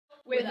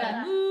with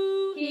a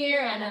moo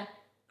here and a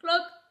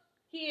cloak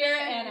here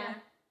and a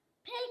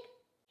pig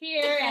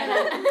here and a...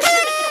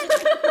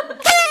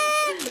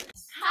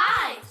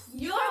 Hi,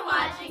 you're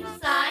watching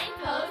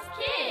Signpost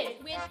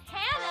Kids with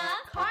Hannah,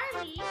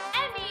 Carlei,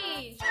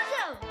 Emy,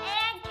 Jojo,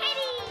 and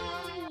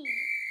Katie.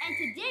 And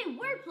today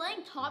we're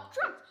playing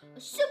TopTrumps, a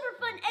super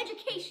fun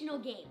educational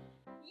game.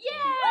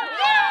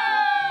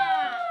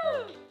 Yeah!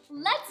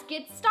 Let's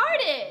get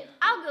started.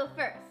 I'll go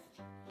first.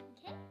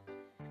 Okay.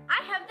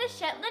 I have the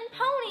Shetland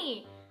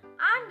pony.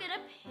 I'm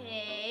gonna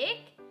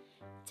pick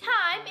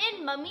time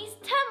in Mummy's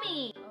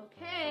tummy.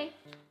 Okay.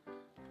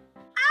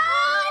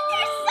 Ah,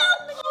 they're so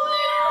cute!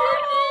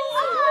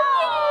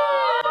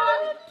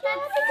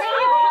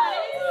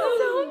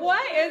 So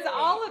what is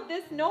all of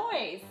this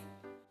noise?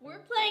 We're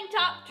playing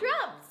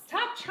TopTrumps.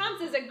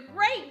 TopTrumps is a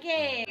great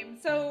game.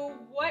 So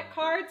what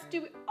cards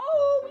do we...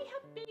 Oh, we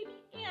have baby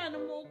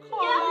animal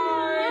cards.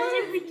 Yeah,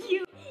 super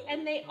cute.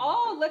 And they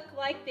all look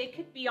like they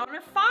could be on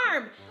a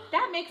farm.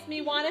 That makes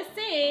me want to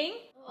sing.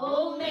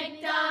 Old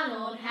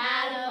McDonald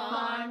had a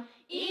farm,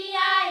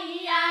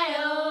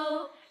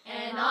 E-I-E-I-O.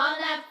 And on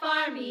that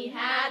farm he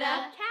had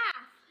a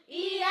calf,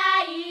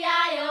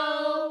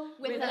 E-I-E-I-O.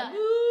 With a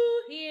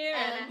moo here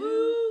and a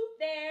moo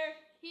there,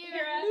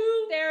 here a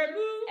moo, there a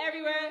moo,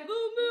 everywhere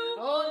moo moo.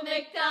 Old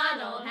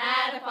McDonald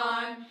had a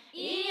farm,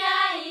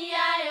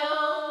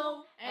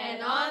 E-I-E-I-O.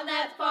 And on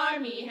that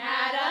farm he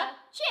had a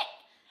chick,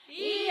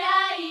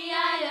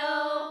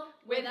 E-I-E-I-O.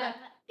 With a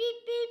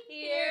beep beep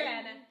Here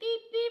and a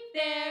beep beep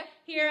there,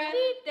 here a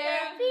beep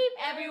there, beep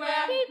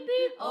everywhere, beep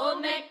beep. Old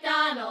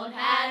McDonald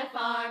had a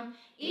farm,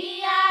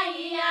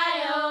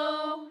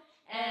 E-I-E-I-O.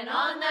 And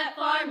on that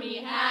farm he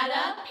had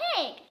a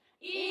pig,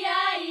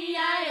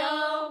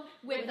 E-I-E-I-O.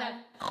 With a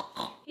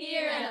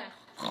here and a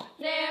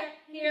there,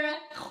 here a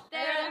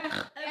there,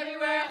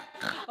 everywhere.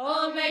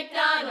 Old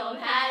McDonald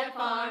had a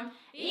farm,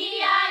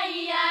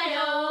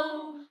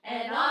 E-I-E-I-O.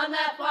 And on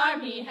that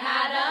farm he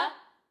had a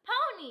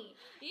pony,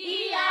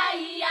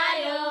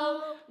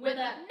 E-I-E-I-O. With a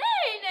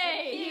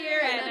neigh-neigh, here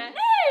and a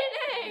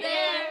neigh-neigh,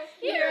 there,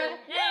 here a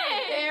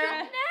neigh,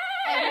 there,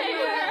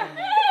 everywhere.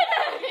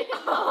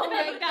 Old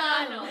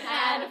McDonald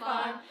had a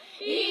farm,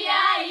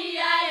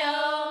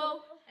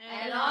 E-I-E-I-O.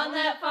 And on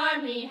that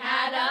farm he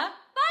had a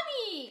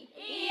bunny,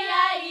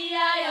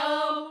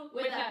 E-I-E-I-O.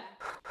 With a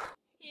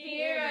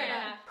here and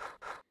a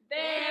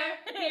there,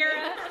 here a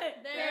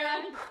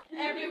there,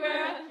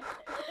 everywhere.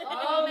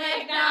 Old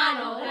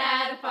McDonald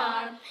had a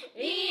farm,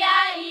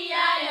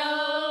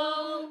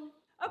 E-I-E-I-O.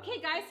 Okay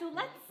guys, so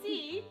let's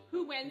see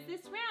who wins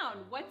this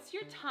round. What's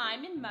your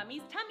time in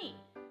Mummy's tummy?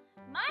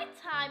 My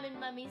time in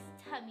Mummy's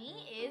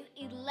tummy is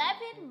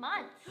 11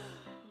 months.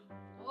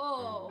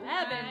 Whoa.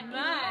 11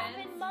 months.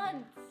 11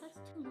 months. That's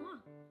too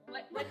long.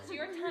 What's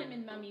your time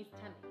in Mummy's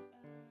tummy?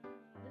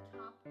 The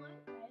top one,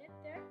 right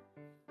up there.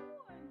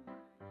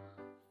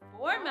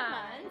 4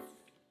 months.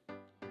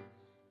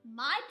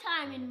 My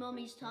time in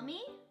Mummy's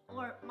tummy,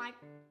 or my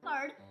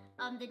card,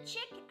 the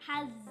chick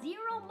has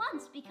 0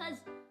 months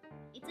because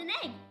it's an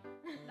egg.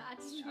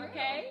 That's true.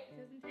 Okay. It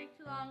doesn't take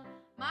too long.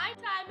 My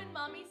time in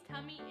Mommy's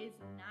tummy is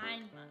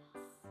 9 months.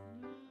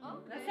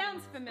 Okay. That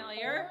sounds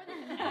familiar. More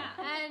than that.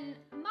 And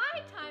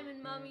my time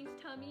in Mommy's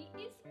tummy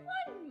is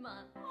 1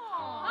 month.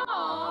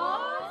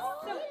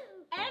 Aww. So,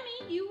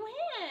 Emy, you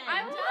win.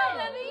 I'm done,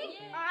 Emy.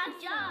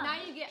 Awesome. Now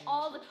you get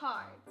all the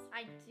cards.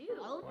 I do.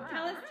 Oh,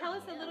 wow. Tell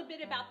us a little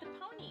bit about the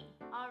pony.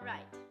 All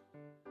right.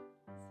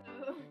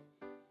 So,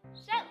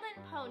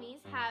 Shetland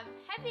ponies have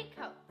heavy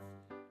coats,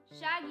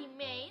 shaggy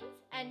manes,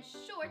 and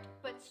short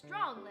but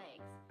strong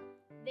legs.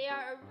 They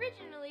are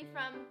originally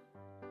from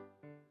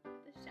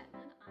The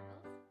Shetland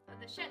Isles.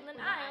 the Shetland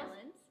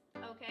Islands.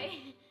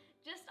 Okay,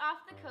 just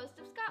off the coast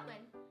of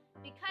Scotland.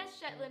 Because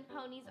Shetland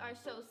ponies are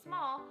so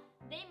small,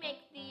 they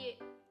make the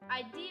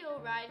ideal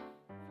ride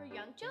for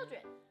young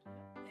children.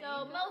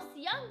 So most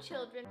young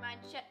children ride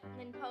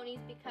Shetland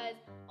ponies because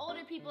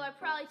older people are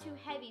probably too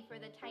heavy for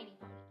the tiny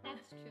pony.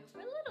 That's true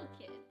for little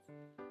kids.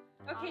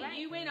 Okay, All right.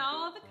 you win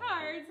all the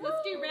cards.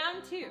 Let's do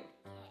round 2.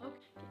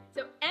 Okay.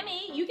 So,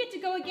 Emy, you get to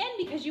go again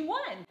because you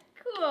won.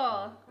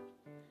 Cool.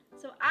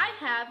 So I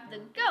have the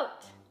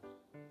goat.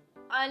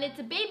 And it's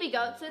a baby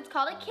goat, so it's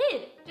called a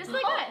kid, just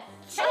like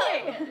us.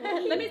 Hey,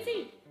 let me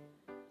see.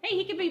 Hey,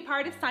 he could be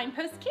part of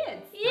Signpost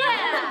Kids.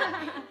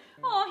 Yeah.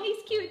 Oh,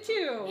 he's cute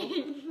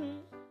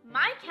too.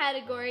 My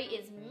category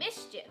is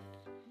mischief.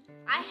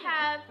 I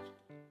have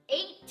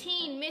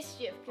 18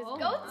 mischief, because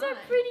goats are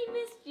pretty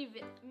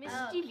mischievous.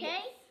 Okay.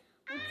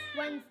 Which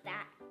one's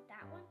that?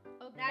 That one?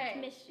 Okay. That's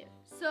mischief.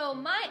 So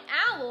my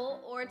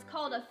owl, or it's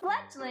called a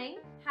fledgling,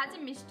 has a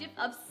mischief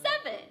of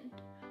 7.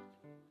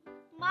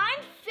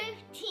 Mine's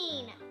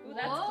 15. Ooh,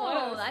 that's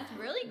Whoa, close. that's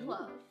really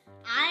close.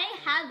 I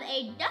have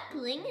a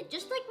duckling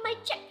just like my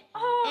chick.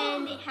 Oh,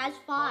 And it has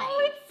 5. oh,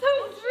 it's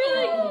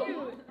really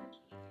cute.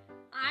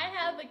 I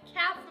have a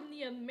calf from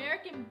the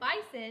American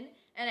bison,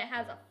 and it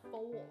has a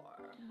 4.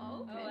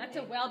 Oh, that's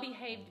a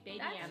well-behaved baby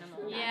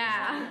animal.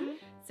 Yeah.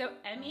 So,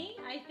 Emy,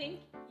 I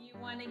think you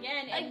won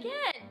again. And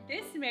Again.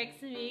 this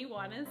makes me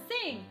want to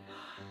sing.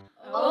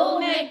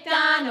 Old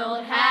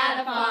McDonald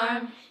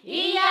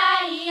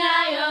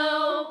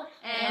E-I-E-I-O.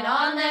 And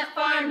on that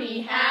farm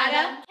he had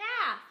a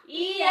calf.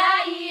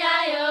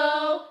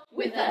 E-I-E-I-O.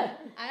 With a...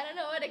 I don't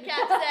know what a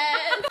calf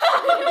says.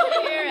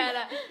 Here and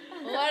a...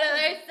 What do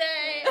they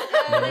say?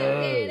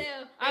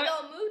 They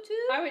don't moo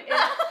too? I would,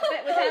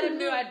 without a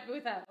moo, I'd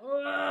with a.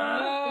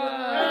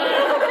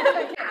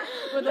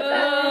 With a.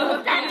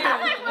 That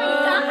sounds like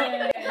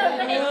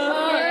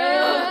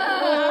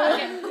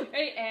McDonald.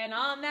 Okay, and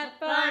on that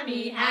farm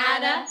he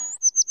had a...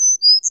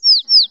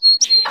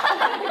 On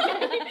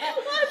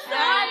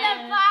the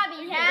farm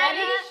he had a...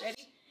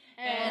 Ready?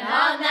 And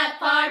on that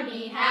farm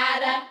he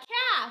had a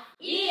Calf.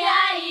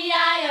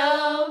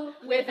 E-I-E-I-O.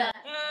 With a...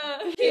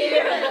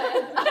 Here and a...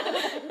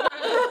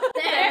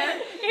 There.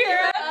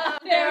 Here,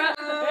 there,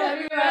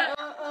 Everywhere.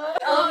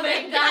 Old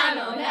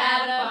McDonald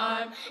had a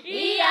farm.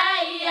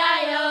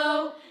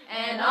 E-I-E-I-O.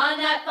 And on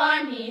that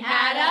farm he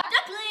had a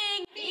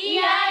Duckling.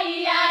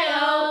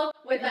 E-I-E-I-O.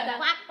 With a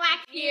Quack, quack.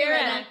 here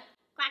and a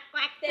Quack,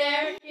 quack.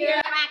 there,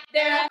 here,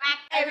 there,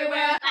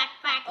 everywhere. Quack,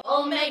 quack.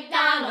 Old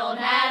MacDonald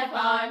had a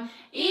farm.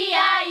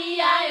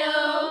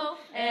 E-I-E-I-O.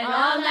 And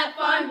on that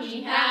farm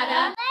he had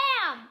a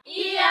Lamb.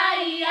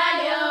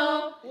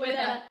 E-I-E-I-O. With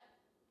a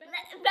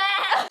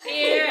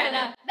here and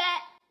a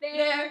there,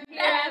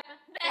 here,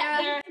 there,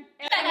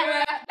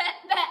 everywhere.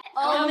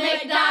 Old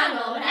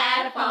MacDonald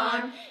had a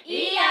farm.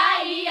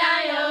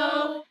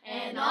 E-I-E-I-O.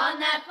 And on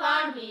that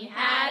farm he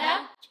had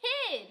a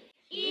Kid.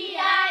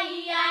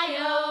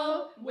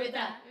 E-I-E-I-O. With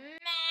a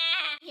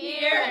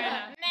here and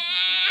a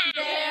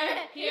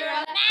there,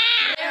 here,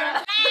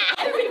 there,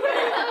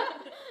 everywhere.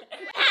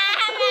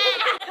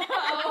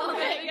 Old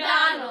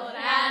MacDonald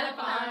had a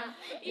farm.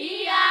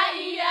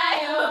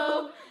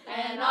 E-I-E-I-O.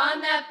 And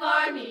on that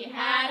farm he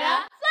had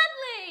a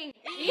Fledgling.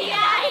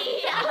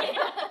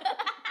 E-I-E-I-O.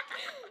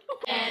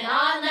 And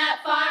on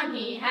that farm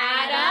he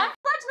had a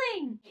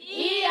Fledgling.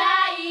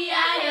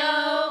 E-I-E-I-O.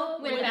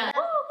 With a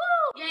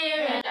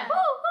here and a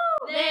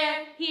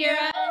there, here,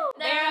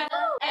 there,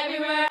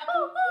 everywhere.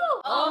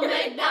 Old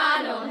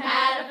MacDonald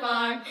had a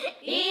farm.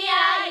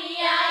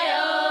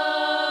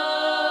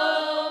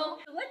 E-I-E-I-O.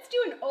 Let's do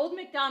an Old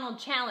MacDonald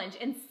challenge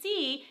and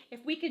see if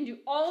we can do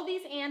all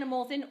these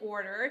animals in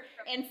order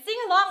and sing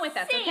along with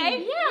us,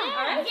 okay? Yeah.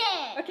 All right?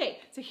 Yeah. Okay,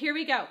 so here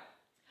we go.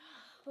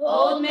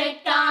 Old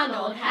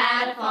MacDonald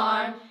had a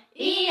farm.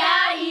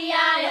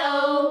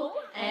 E-I-E-I-O.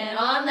 And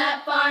on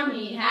that farm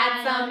he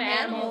had some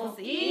animals.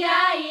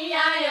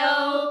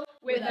 E-I-E-I-O.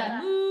 With a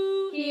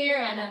moo here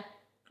and a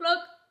Cloak,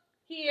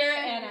 here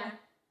and a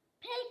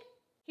Pig.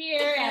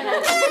 here and a.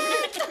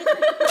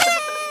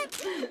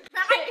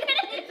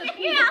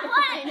 Yeah,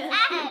 what?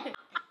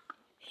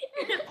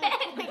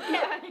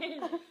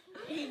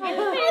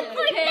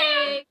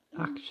 Pig.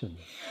 Action.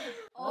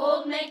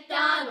 Old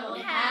MacDonald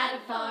had a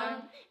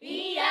farm.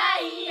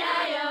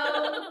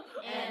 E-I-E-I-O.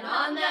 And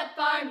on that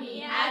farm he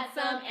had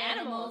some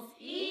animals.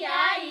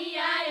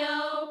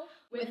 E-I-E-I-O.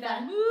 With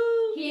a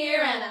moo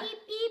here and a Beep,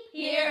 beep.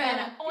 here and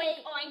a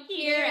Oink, oink.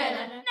 here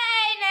and a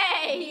Nay,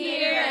 nay.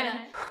 here and a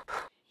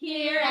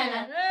here and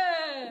a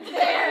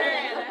there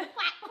and a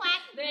Quack,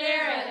 quack.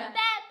 there and a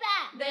Bat,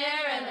 bat.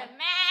 there and a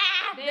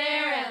Meh.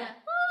 there and a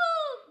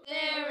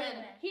there and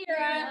a here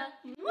and a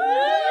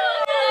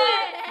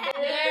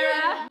there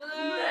and a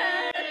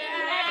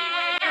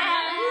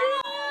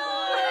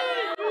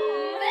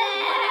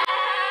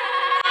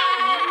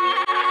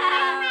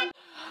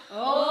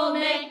Old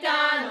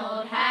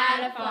MacDonald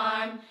had a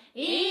farm.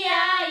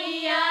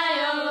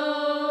 E-I-E-I-O.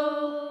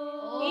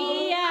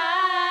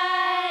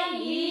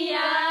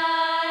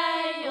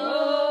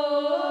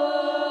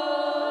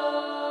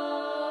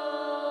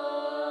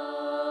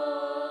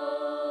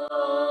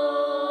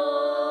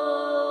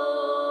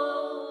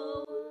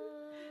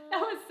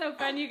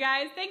 You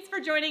guys. Thanks for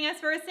joining us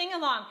for a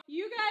sing-along.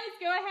 You guys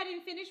go ahead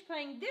and finish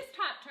playing this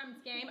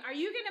TopTrumps game. Are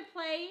you going to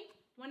play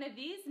one of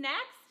these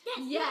next?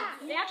 Yes.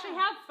 They actually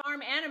have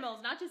farm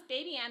animals, not just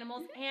baby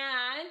animals,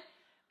 and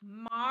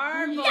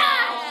marbles.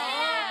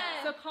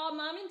 Yes. So call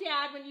Mom and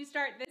Dad when you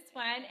start this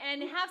one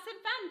and have some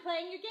fun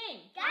playing your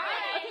game. Got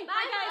it. Okay,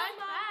 bye guys.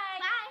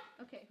 Bye.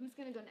 Okay, who's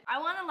gonna go next? I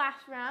want a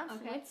last round, so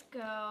Okay. let's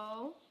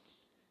go.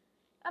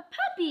 A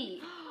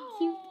puppy.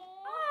 Cute.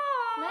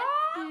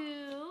 Let's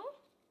do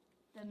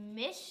the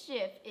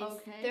mischief is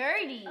Okay.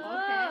 30.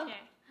 Okay.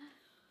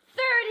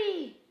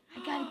 30. I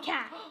got a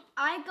cat.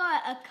 I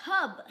got a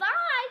cub. 5,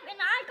 and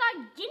I got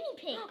guinea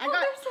pig. I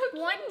got they're so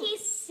cute.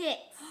 26.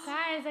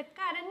 Guys, I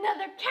got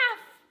another calf.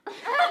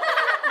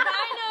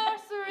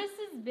 Dinosaurus,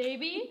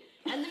 baby.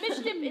 And the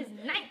mischief is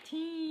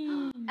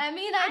 19. I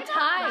mean, I I'm got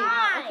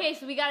tied. 5. Okay,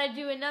 so we gotta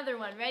do another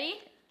one.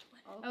 Ready?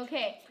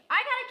 Okay.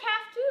 I got a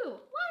calf too.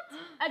 What?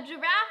 A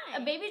giraffe, a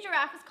baby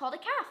giraffe is called a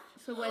calf.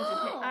 So what did you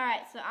pick? All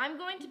right, so I'm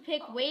going to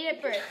pick weight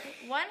at birth,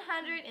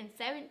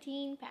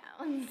 117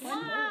 pounds.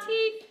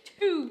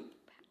 22.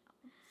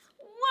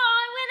 Wow,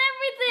 I win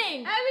everything.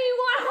 Abby, you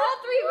won all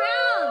 3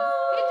 rounds.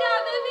 Good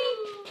job, Abby.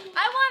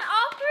 I won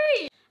all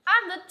 3.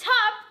 I'm the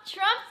top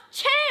Trumps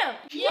champ.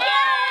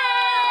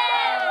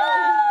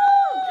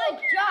 Good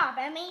job,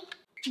 Emmy.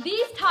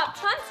 These Top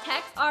Trumps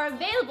texts are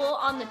available available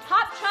on the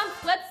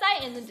TopTrumps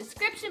website in the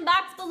description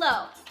box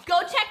below.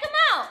 Go check them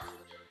out!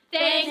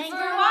 Thanks for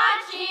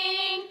watching!